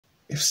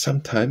If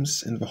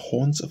sometimes in the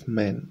haunts of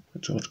men,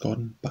 George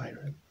Gordon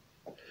Byron.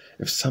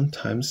 If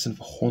sometimes in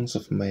the haunts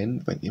of men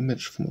thine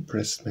image from a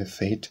breast may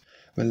fade,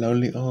 the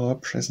lonely hour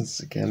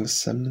presents again the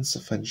semblance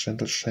of thy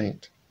gentle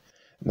shade.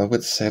 And thou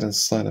with sad and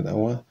silent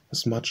hour,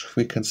 as much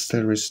we can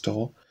still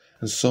restore,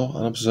 and so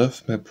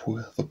unobserved may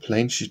pour the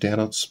plaint she dare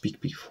not speak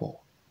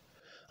before.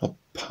 O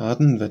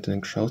pardon that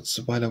in crowds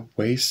while I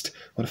waste,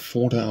 when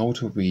further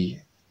out of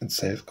we, and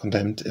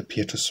self-condemned,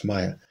 appear to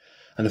smile,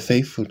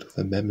 unfaithful to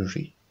the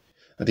memory.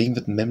 I deem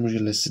that memory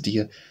less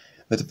dear,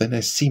 that when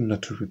I seem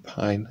not to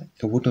repine,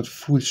 I would not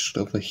fools should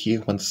overhear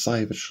one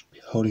sigh which should be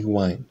holy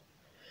wine.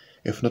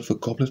 If not the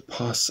goblet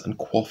pass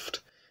unquaff'd,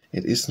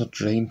 it is not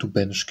drained to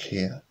banish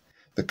care.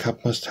 The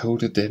cup must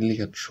hold a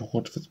deadlier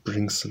draught that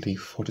brings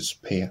relief for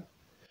despair.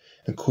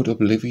 And could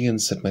Oblivion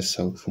set my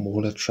soul from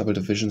all her troubled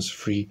visions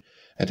free,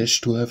 I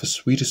dash to her the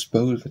sweetest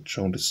bowl that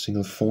drowned a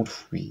single thought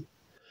free.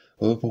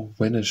 Were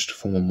vanished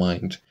from my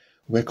mind,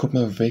 where could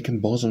my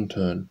vacant bosom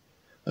turn?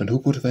 And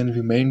who could then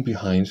remain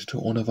behind to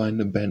honour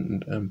thine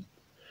abandoned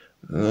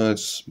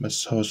it's my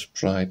soul's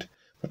pride,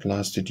 but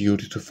lasted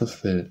duty to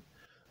fulfil.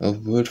 A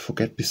word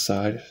forget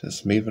beside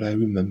has made what I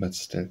remembered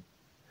still.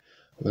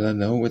 Well I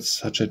know what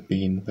such had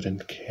been, but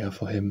didn't care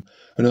for him,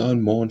 when I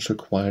unmourned shall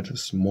quiet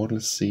this mortal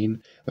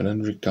scene, when I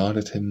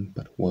regarded him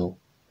but woe.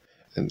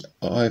 And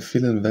I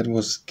feel in that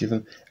was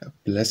given a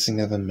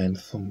blessing ever meant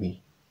for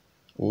me,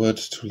 a word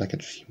to like a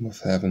dream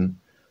of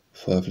heaven,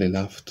 for earthly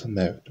love to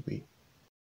merit be.